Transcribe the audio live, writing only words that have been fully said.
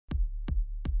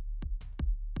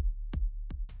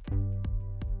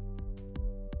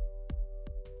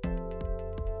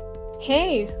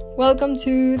Hey, welcome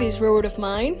to this road of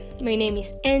mine. My name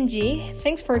is Angie.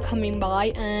 Thanks for coming by,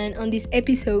 and on this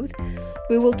episode,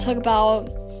 we will talk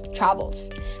about travels,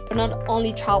 but not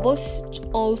only travels,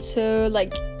 also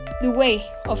like the way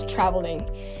of traveling.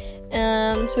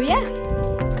 So yeah,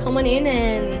 come on in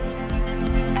and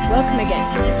welcome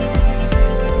again.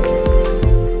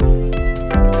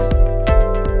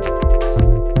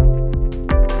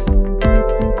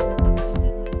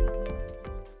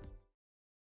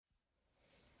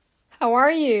 How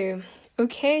are you?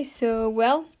 Okay, as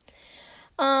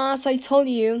I told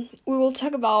you, we will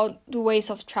talk about the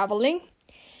ways of traveling.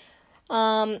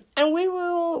 And we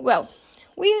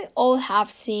all have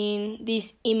seen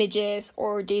these images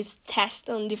or these tests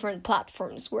on different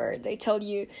platforms where they tell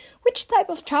you which type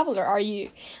of traveler are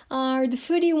you. Are the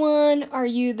foodie one? Are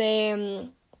you the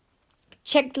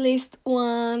checklist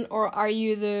one? Or are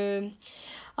you the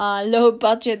low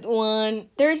budget one?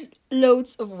 There's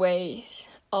loads of ways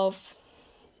of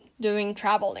doing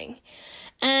traveling,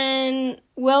 and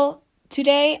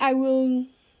today I will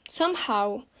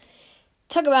somehow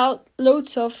talk about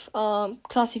loads of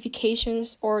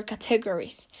classifications or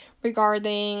categories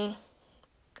regarding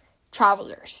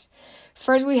travelers.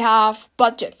 First, we have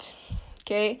budget.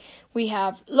 Okay, we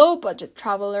have low budget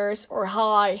travelers or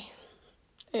high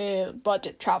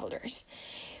budget travelers.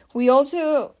 We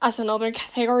also, as another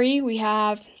category, we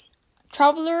have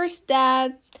travelers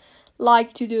that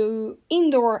like to do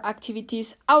indoor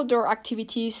activities, outdoor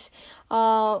activities,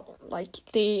 like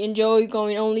they enjoy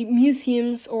going only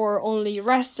museums or only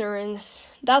restaurants.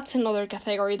 That's another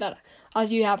category that,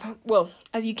 as you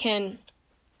can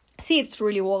see, it's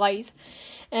really wide.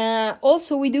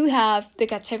 Also, we do have the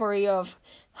category of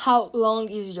how long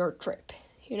is your trip.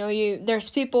 There's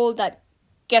people that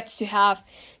gets to have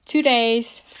 2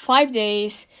 days, 5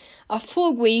 days, a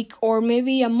full week, or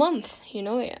maybe a month.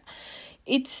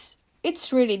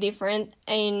 It's really different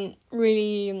and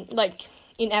really like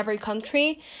in every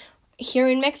country. Here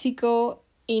in Mexico,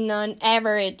 in an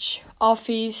average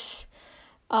office,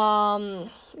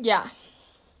 an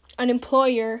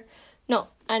employee,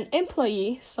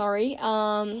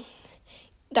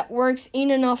 that works in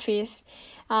an office,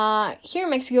 here in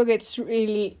Mexico gets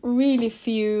really, really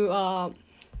few,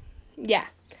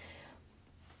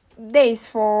 days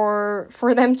for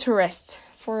them to rest,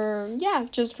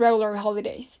 just regular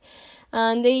holidays.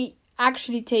 And they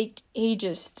actually take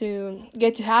ages to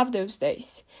get to have those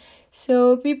days.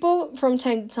 So people from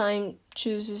time to time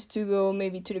chooses to go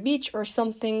maybe to the beach or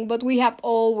something, but we have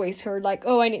always heard like,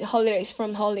 I need holidays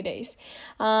from holidays.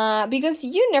 Because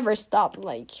you never stop,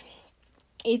 like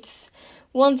it's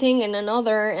one thing and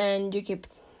another, and you keep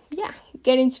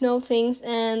getting to know things,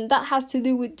 and that has to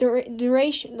do with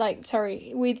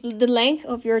with the length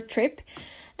of your trip.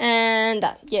 And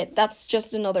that's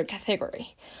just another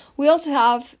category. We also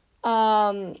have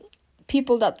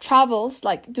people that travels,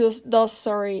 like does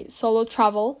solo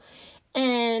travel,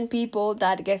 and people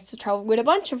that gets to travel with a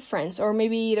bunch of friends, or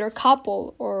maybe either a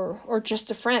couple or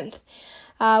just a friend.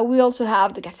 We also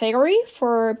have the category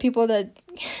for people that,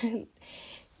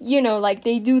 like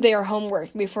they do their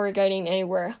homework before getting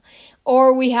anywhere.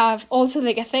 Or we have also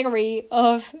the category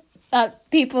of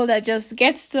people that just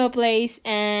gets to a place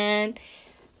and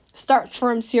starts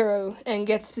from zero and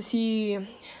gets to see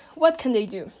what can they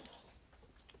do.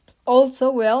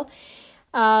 Also,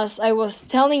 as I was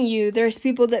telling you, there's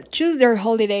people that choose their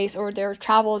holidays or their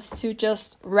travels to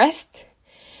just rest,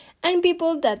 and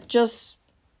people that just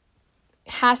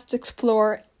has to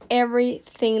explore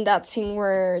everything that's in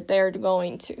where they're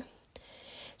going to.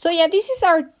 So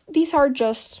these are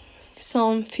just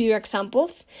some few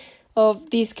examples of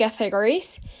these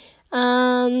categories,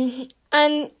 and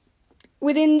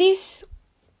within this,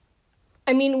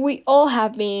 we all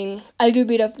have been a little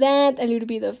bit of that,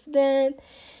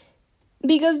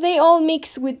 because they all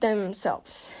mix with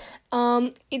themselves.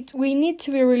 We need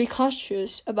to be really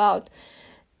cautious about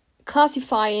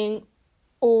classifying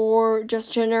or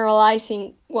just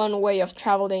generalizing one way of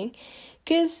traveling,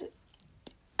 because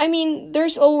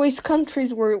there's always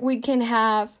countries where we can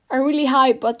have a really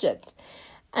high budget,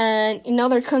 and in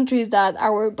other countries that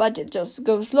our budget just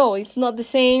goes low. It's not the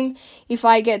same if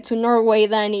I get to Norway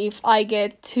than if I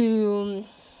get to,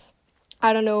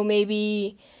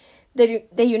 maybe the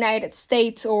United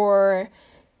States or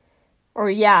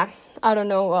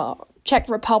Czech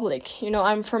Republic.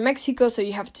 I'm from Mexico, so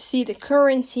you have to see the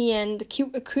currency and the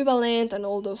equivalent and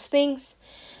all those things.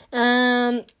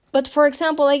 But for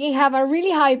example, I can have a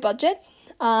really high budget.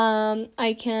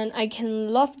 I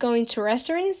can love going to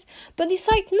restaurants, but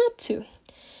decide not to.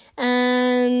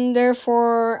 And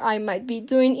therefore, I might be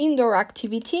doing indoor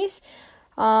activities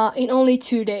in only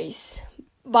 2 days.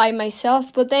 by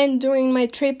myself, but then during my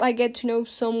trip I get to know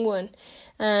someone,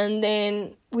 and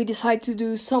then we decide to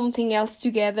do something else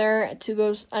together, to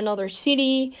go another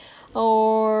city,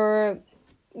 or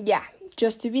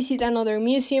just to visit another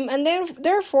museum, and then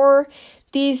therefore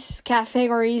these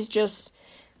categories just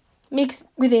mix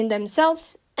within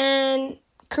themselves and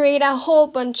create a whole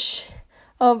bunch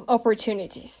of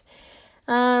opportunities.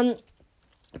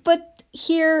 But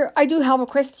here I do have a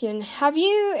question. Have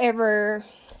you ever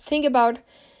think about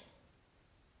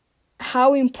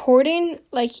how important,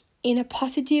 like in a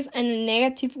positive and a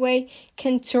negative way,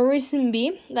 can tourism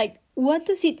be? Like, what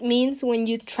does it mean when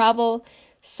you travel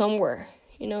somewhere?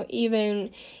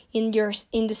 Even in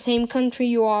the same country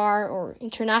you are, or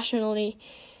internationally,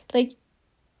 like,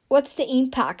 what's the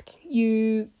impact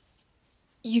you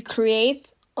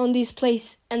create on this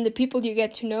place and the people you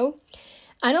get to know,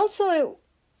 and also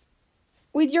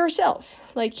with yourself?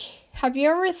 Like, have you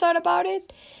ever thought about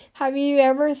it? Have you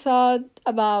ever thought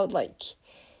about, like,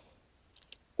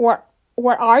 what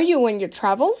are you when you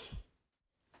travel?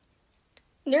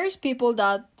 There's people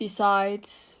that decide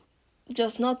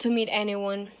just not to meet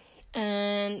anyone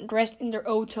and rest in their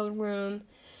hotel room,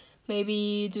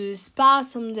 maybe do spa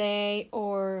someday,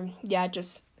 or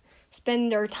just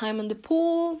spend their time on the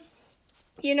pool.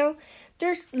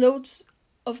 There's loads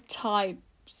of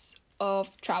types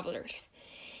of travelers.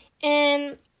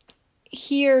 And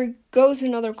here goes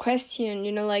another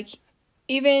question, like,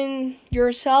 even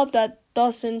yourself that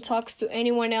doesn't talk to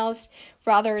anyone else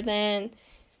rather than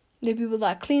the people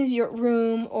that cleans your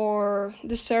room, or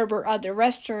the server at the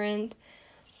restaurant,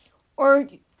 or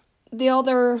the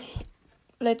other,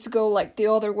 let's go like the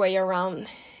other way around,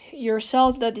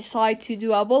 yourself that decide to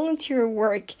do a volunteer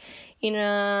work in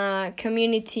a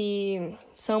community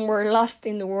somewhere lost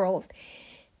in the world.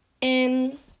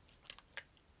 And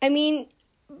I mean,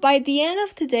 by the end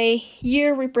of the day,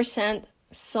 you represent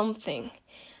something.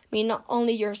 I mean, not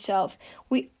only yourself.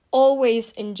 We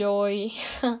always enjoy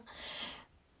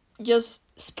just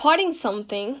spotting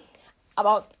something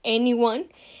about anyone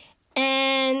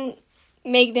and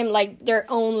make them like their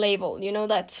own label.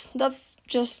 That's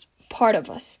just part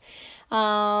of us.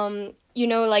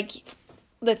 Like,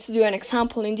 let's do an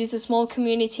example. In these small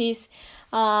communities,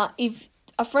 if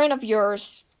a friend of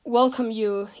yours welcome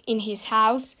you in his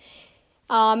house,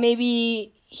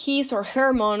 maybe his or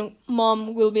her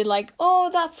mom will be like, oh,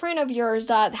 that friend of yours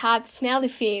that had smelly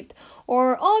feet,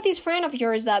 or oh, this friend of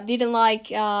yours that didn't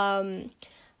like my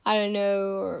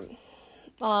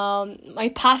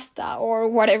pasta, or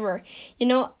whatever.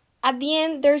 At the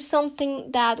end, there's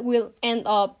something that will end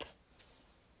up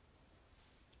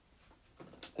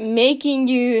making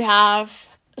you have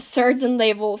a certain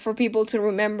label for people to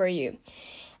remember you,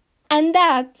 and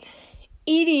that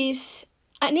it is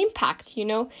an impact.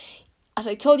 As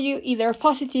I told you, either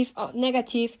positive or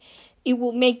negative, it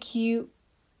will make you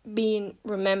being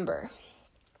remembered.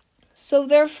 So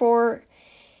therefore,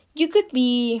 you could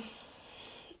be,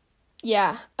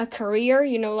 a career,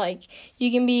 like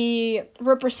you can be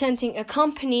representing a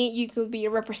company, you could be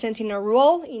representing a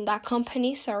role in that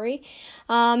company,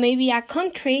 maybe a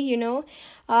country,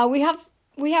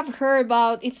 we have heard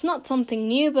about, it's not something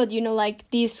new, but like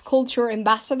these culture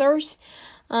ambassadors.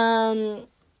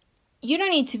 You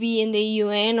don't need to be in the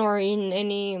UN or in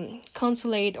any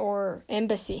consulate or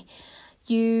embassy.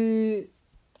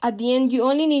 At the end, you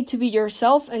only need to be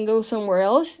yourself and go somewhere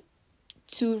else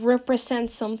to represent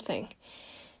something.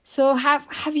 So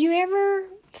have you ever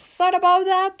thought about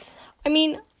that? I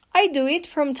mean, I do it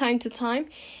from time to time.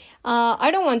 I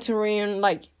don't want to ruin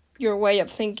like your way of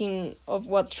thinking of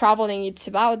what traveling it's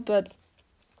about, but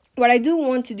what I do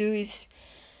want to do is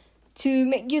to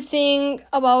make you think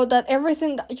about that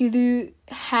everything that you do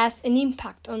has an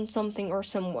impact on something or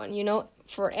someone.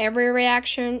 For every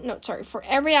action,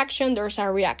 there's a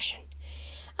reaction,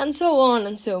 and so on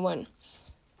and so on.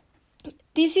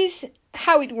 This is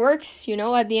how it works,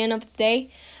 at the end of the day.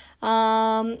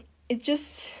 It's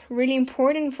just really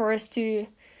important for us to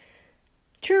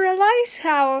realize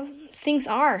how things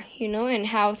are, and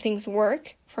how things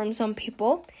work from some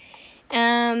people.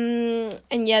 And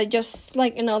just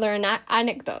like another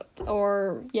anecdote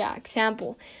or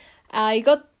example. I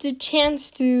got the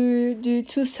chance to do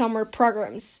 2 summer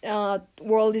programs at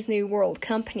Walt Disney World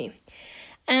Company.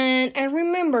 And I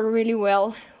remember really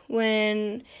well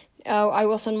when I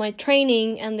was on my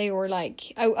training, and they were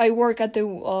like, I work at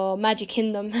the Magic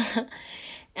Kingdom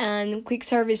and quick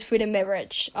service food and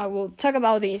beverage. I will talk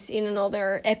about this in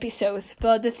another episode.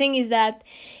 But the thing is that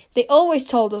they always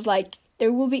told us, like,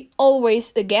 there will be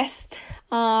always a guest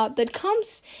that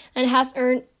comes and has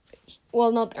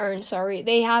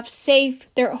they have saved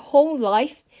their whole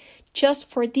life just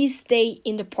for this day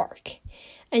in the park.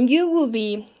 And you will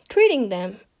be treating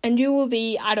them, and you will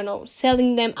be, I don't know,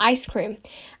 selling them ice cream.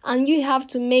 And you have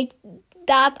to make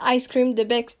that ice cream the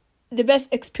best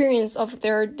experience of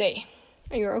their day.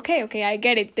 And you're okay, I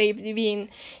get it. They've been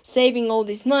saving all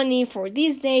this money for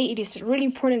this day. It is a really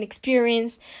important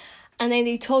experience. And then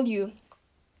they told you,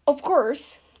 of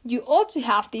course, you also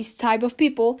have this type of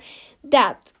people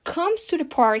that comes to the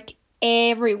park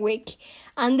every week,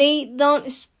 and they don't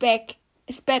expect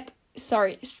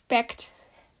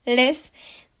less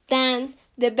than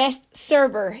the best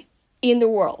server in the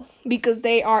world because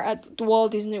they are at the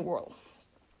Walt Disney World.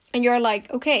 And you're like,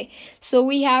 okay, so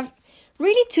we have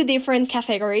really two different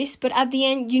categories, but at the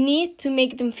end you need to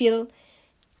make them feel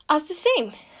as the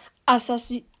same, as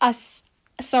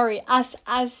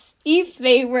if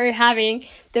they were having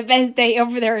the best day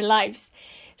of their lives.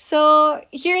 So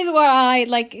here's what I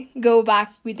go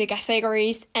back with the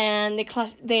categories and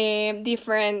the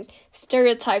different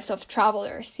stereotypes of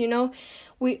travelers.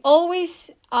 We always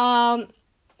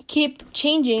keep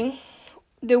changing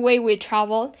the way we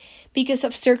travel because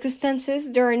of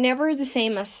circumstances. They are never the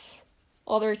same as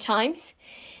other times,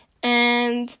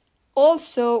 and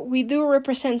also we do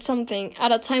represent something.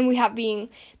 At a time we have been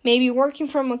maybe working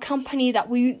from a company that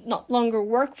we no longer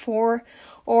work for,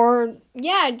 or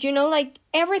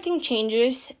everything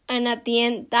changes, and at the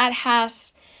end that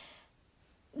has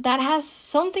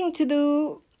something to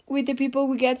do with the people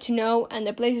we get to know and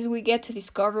the places we get to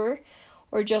discover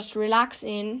or just relax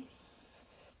in.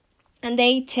 And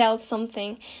they tell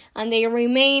something and they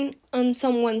remain on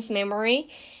someone's memory.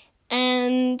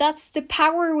 And that's the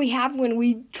power we have when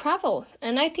we travel.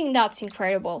 And I think that's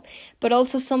incredible. But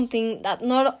also something that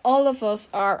not all of us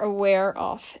are aware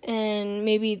of. And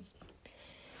maybe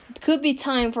it could be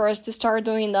time for us to start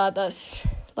doing that as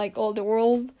all the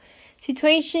world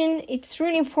situation. It's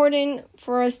really important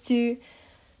for us to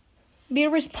be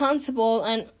responsible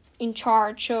and in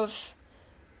charge of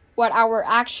what our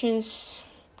actions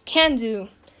can do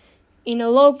in a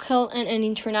local and an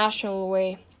international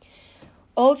way.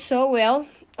 Also,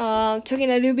 talking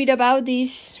a little bit about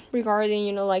this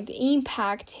regarding, the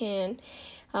impact and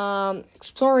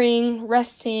exploring,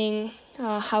 resting,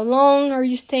 how long are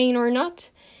you staying or not.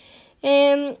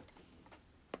 One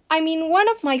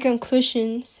of my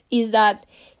conclusions is that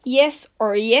yes,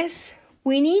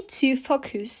 we need to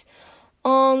focus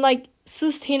on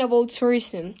sustainable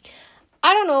tourism.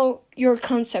 I don't know your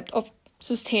concept of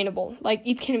sustainable.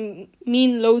 It can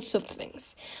mean loads of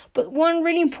things. But one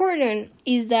really important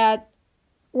is that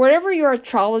wherever you are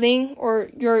traveling or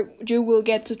you will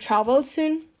get to travel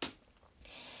soon,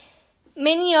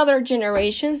 many other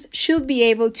generations should be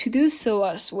able to do so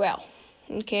as well.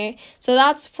 Okay? So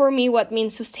that's for me what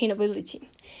means sustainability.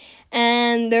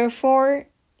 And therefore,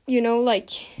 you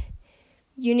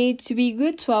need to be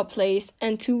good to a place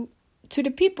and to the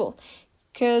people.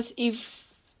 Because if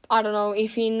in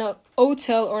a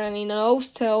hotel or in an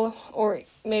hostel, or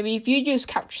maybe if you use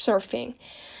couch surfing,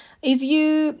 if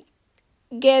you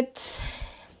get,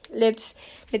 let's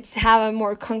have a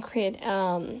more concrete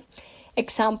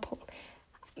example.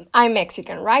 I'm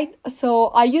Mexican, right? So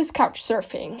I use couch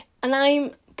surfing, and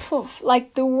I'm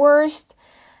the worst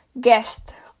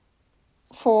guest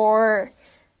for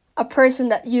a person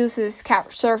that uses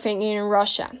couch surfing in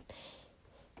Russia.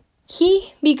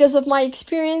 Because of my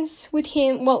experience with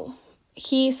him,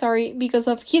 because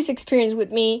of his experience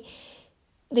with me,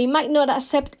 they might not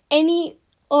accept any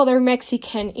other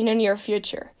Mexican in the near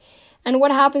future. And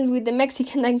what happens with the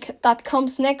Mexican that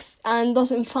comes next and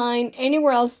doesn't find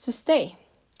anywhere else to stay?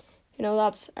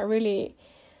 That's a really,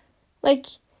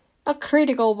 not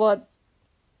critical, but,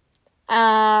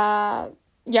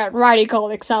 radical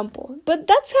example. But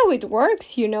that's how it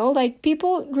works,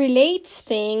 people relate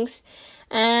things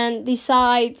and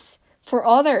decides for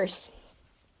others.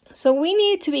 So we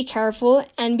need to be careful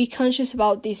and be conscious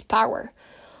about this power.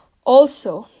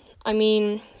 Also,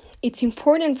 it's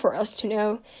important for us to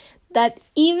know that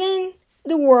even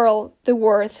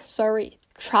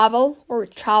travel or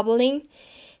traveling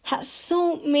has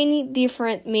so many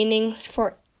different meanings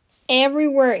for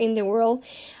everywhere in the world.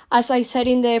 As I said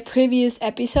in the previous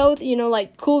episode,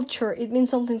 culture, it means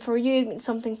something for you, it means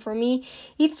something for me.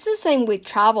 It's the same with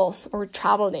travel or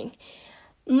traveling.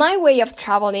 My way of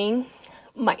traveling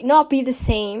might not be the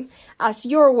same as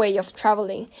your way of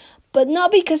traveling, but not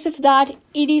because of that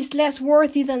it is less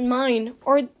worthy than mine,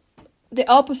 or the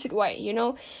opposite way,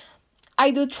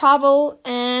 I do travel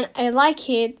and I like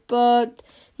it, but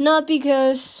not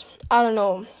because,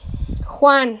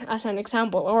 Juan as an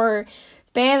example, or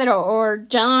Pedro or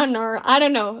John or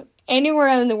anywhere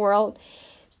in the world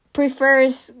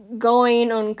prefers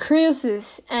going on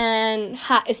cruises and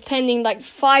spending like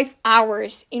 5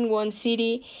 hours in one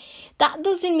city, that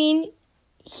doesn't mean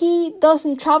he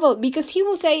doesn't travel, because he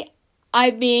will say,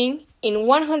 I've been in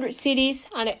 100 cities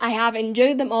and I have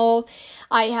enjoyed them all.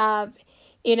 I have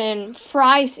eaten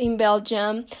fries in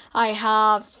Belgium. I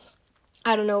have,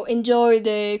 enjoyed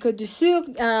the Côte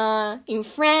d'Azur in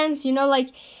France,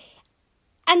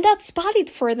 and that's valid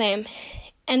for them.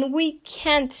 And we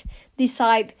can't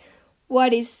decide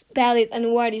what is valid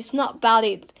and what is not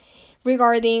valid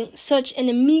regarding such an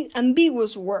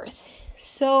ambiguous word.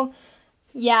 So,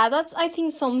 yeah, that's, I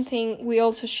think, something we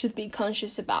also should be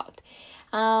conscious about.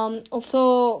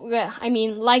 Although,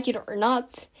 like it or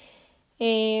not,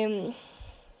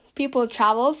 people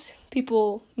travels,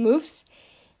 people moves,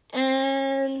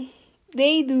 and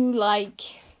we do like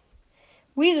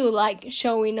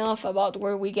showing off about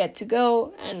where we get to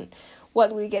go and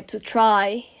what we get to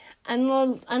try, and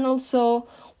also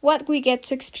what we get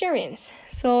to experience.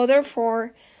 So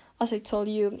therefore, as I told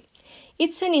you,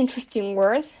 it's an interesting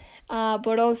word,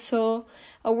 but also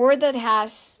a word that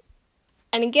has,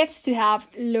 and it gets to have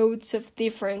loads of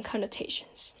different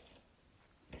connotations.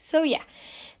 So yeah,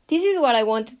 this is what I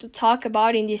wanted to talk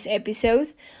about in this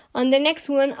episode. On the next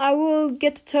one, I will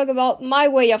get to talk about my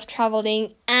way of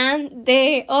traveling and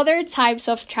the other types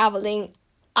of traveling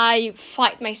I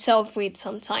fight myself with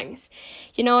sometimes.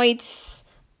 It's,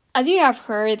 as you have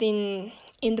heard on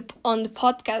the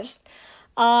podcast,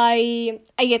 I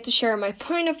get to share my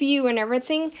point of view and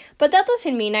everything, but that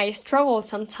doesn't mean I struggle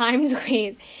sometimes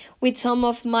with some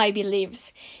of my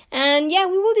beliefs. And yeah,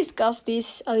 we will discuss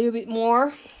this a little bit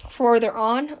more further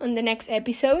on the next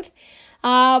episode.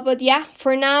 But yeah,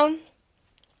 for now,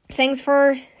 thanks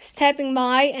for stepping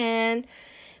by and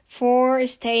for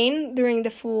staying during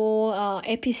the full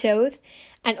episode.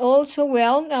 And also,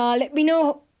 let me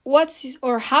know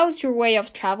how's your way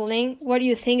of traveling. What do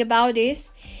you think about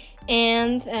this?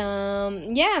 And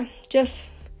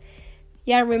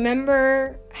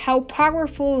remember how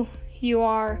powerful you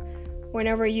are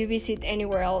whenever you visit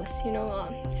anywhere else,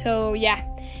 So yeah,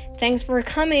 thanks for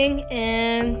coming.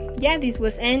 And yeah, this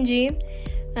was Angie,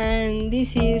 and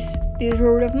this is This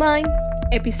Road of Mine,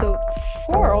 episode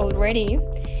 4 already.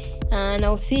 And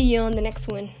I'll see you on the next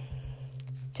one.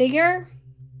 Take care.